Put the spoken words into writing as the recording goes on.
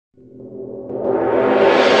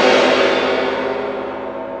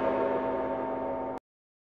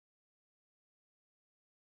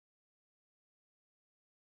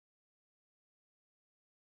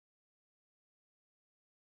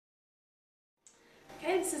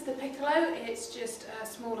Okay, this is the Piccolo. It's just a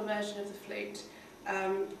smaller version of the flute.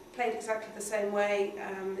 Played exactly the same way.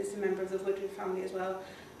 It's a member of the woodwind family as well.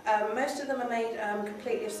 Most of them are made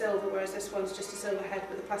completely of silver, whereas this one's just a silver head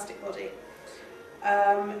with a plastic body.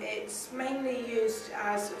 It's mainly used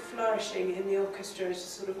as flourishing in the orchestra, it's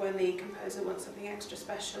sort of when the composer wants something extra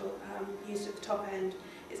special, used at the top end.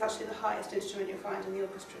 It's actually the highest instrument you'll find in the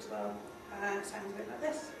orchestra as well. It sounds a bit like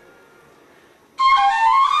this.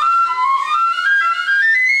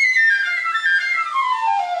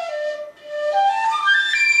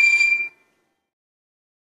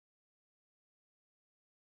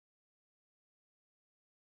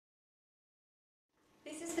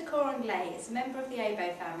 This is the Cor Anglais. It's a member of the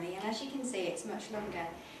oboe family, and as you can see it's much longer.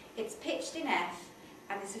 It's pitched in F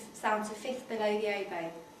and sounds a fifth below the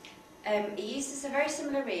oboe. It uses a very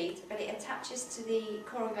similar reed, but it attaches to the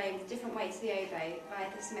Cor Anglais with a different weight to the oboe via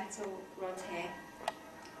this metal rod here.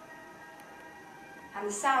 And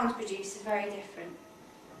the sound produced is very different.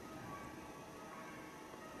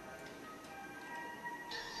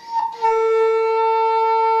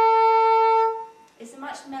 It's a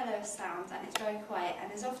much mellower sound and it's very quiet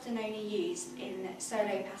and is often only used in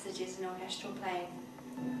solo passages and orchestral playing.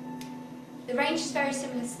 The range is very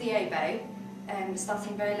similar to the oboe,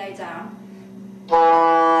 starting very low down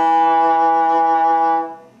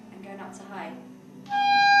and going up to high.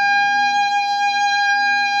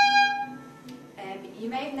 You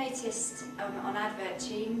may have noticed on advert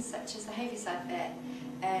tunes such as the Heaviside bit,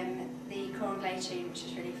 the Cor Anglais tune, which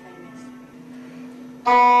is really famous.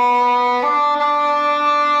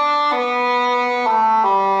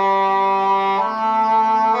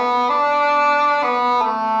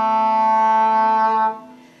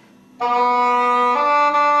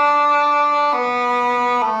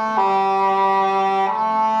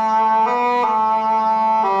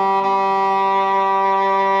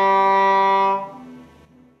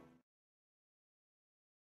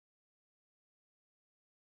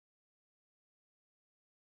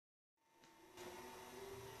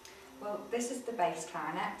 Well, this is the bass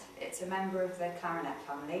clarinet. It's a member of the clarinet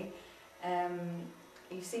family.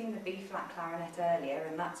 You've seen the B-flat clarinet earlier,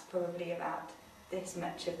 and that's probably about this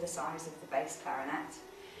much of the size of the bass clarinet.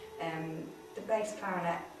 The bass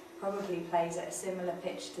clarinet probably plays at a similar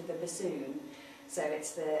pitch to the bassoon, so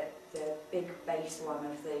it's the big bass one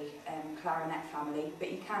of the clarinet family, but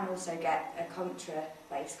you can also get a contra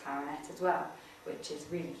bass clarinet as well, which is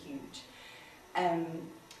really huge.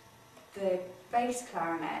 The bass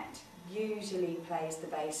clarinet usually plays the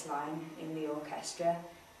bass line in the orchestra.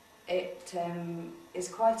 It is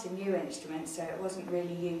quite a new instrument, so it wasn't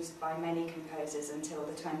really used by many composers until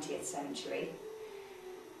the 20th century.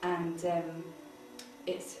 And so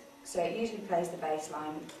it usually plays the bass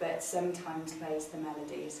line, but sometimes plays the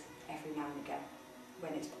melodies every now and again,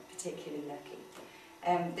 when it's particularly lucky.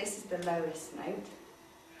 This is the lowest note.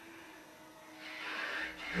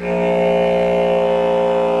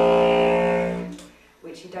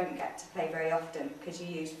 Which you don't get to play very often because you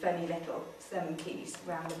use funny little thumb keys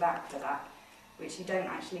around the back for that, which you don't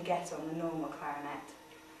actually get on the normal clarinet.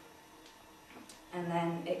 And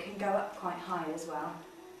then it can go up quite high as well.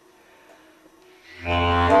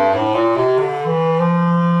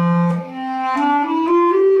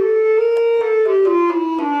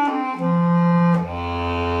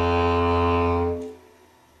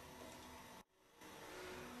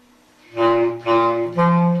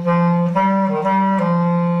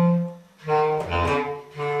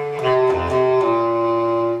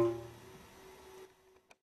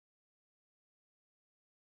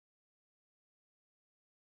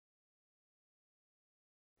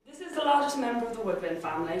 This is the largest member of the woodwind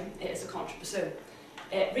family. It is a contrabassoon.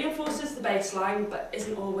 It reinforces the bass line but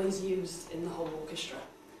isn't always used in the whole orchestra.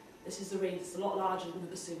 This is the reed. It's a lot larger than the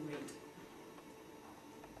bassoon reed.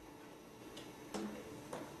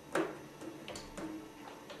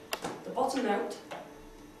 The bottom note,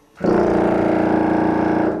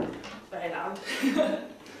 very loud,